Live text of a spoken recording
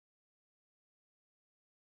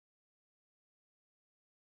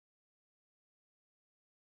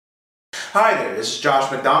Hi there, this is Josh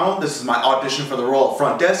McDonald. This is my audition for the role of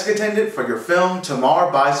front desk attendant for your film, Tamar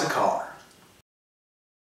Buys a Car.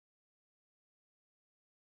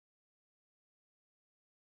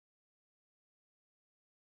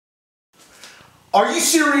 Are you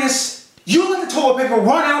serious? You let the toilet paper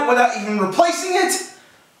run out without even replacing it?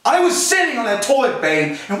 I was sitting on that toilet,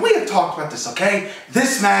 babe, and we have talked about this, okay?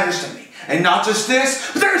 This matters to me. And not just this,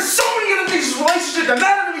 but there are so many other things in this relationship that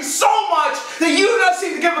matter to me so much that you do not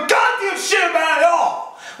seem to give a goddamn shit about it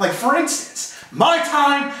all. Like, for instance, my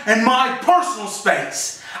time and my personal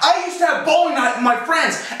space. I used to have bowling night with my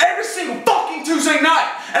friends every single fucking Tuesday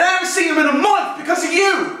night, and I haven't seen them in a month because of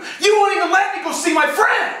you. You won't even let me go see my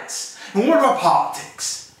friends. And what about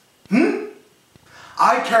politics?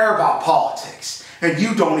 I care about politics, and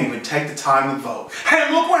you don't even take the time to vote.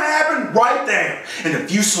 And look what happened right there. And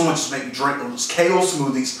if you so much as make me drink those kale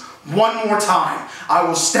smoothies one more time, I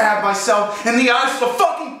will stab myself in the eyes with a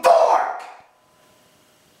fucking fork!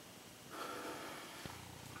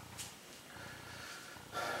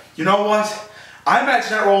 You know what? I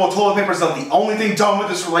imagine that roll of toilet paper is not the only thing done with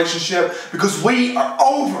this relationship, because we are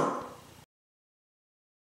over.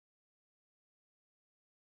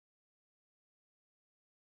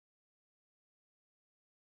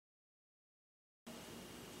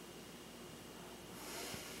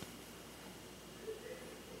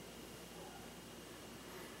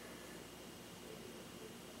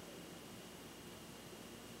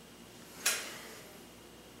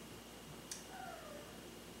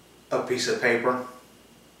 A piece of paper.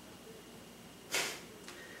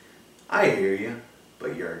 I hear you,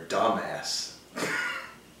 but you're a dumbass.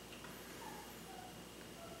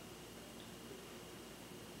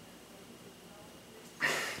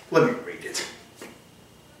 Let me read it.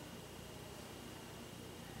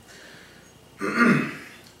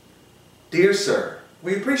 Dear Sir,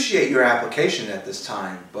 we appreciate your application at this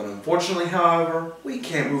time, but unfortunately, however, we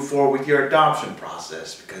can't move forward with your adoption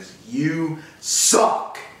process because you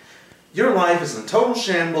suck. Your life is in total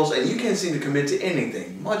shambles and you can't seem to commit to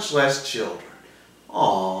anything, much less children.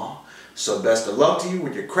 Aww. So best of luck to you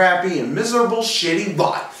with your crappy and miserable shitty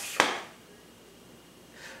life.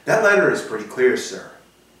 That letter is pretty clear, sir.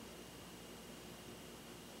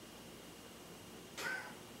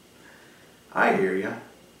 I hear you,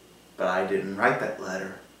 but I didn't write that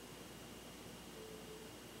letter.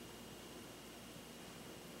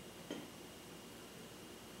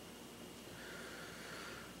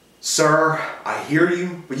 Sir, I hear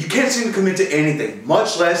you, but you can't seem to commit to anything,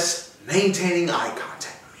 much less maintaining eye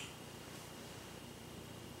contact with me.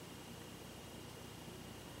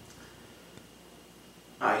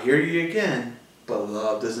 I hear you again, but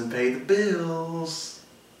love doesn't pay the bills.